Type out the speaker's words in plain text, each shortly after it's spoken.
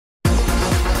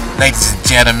Ladies and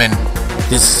gentlemen,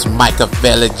 this is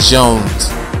Makavelli Jones,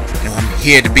 and I'm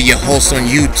here to be your host on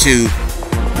YouTube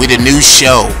with a new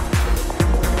show,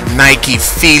 Nike,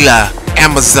 FILA,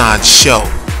 Amazon show,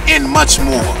 and much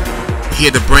more.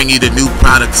 Here to bring you the new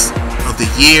products of the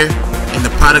year and the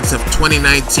products of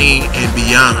 2019 and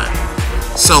beyond.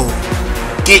 So,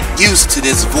 get used to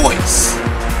this voice.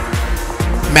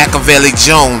 Makavelli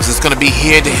Jones is going to be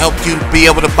here to help you be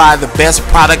able to buy the best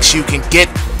products you can get,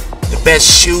 the best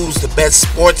shoes, the best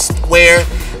sportswear,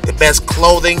 the best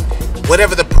clothing,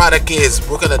 whatever the product is.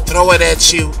 We're going to throw it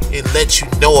at you and let you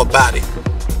know about it.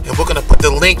 And we're going to put the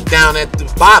link down at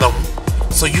the bottom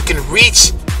so you can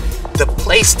reach the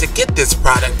place to get this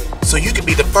product, so you can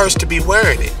be the first to be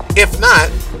wearing it. If not,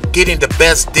 getting the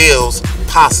best deals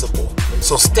possible.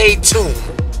 So stay tuned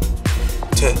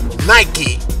to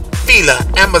Nike,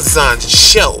 FILA, Amazon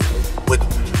show with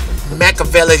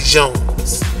Makavelli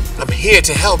Jones. I'm here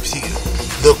to help you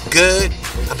look good.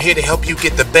 I'm here to help you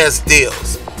get the best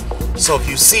deals. So if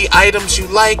you see items you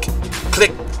like,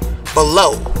 click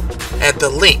below at the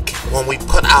link when we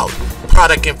put out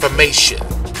product information.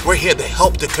 We're here to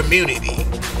help the community.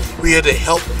 We're here to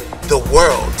help the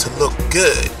world to look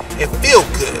good and feel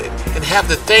good and have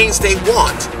the things they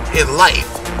want in life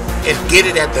and get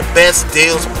it at the best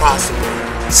deals possible.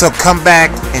 So come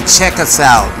back and check us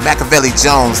out, Makavelli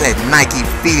Jones at Nike,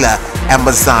 FILA,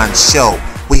 Amazon show.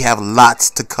 We have lots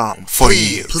to come for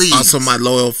you. Please. Also, my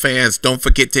loyal fans, don't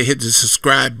forget to hit the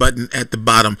subscribe button at the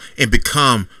bottom and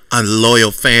become a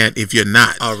loyal fan if you're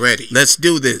not already. Let's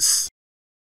do this.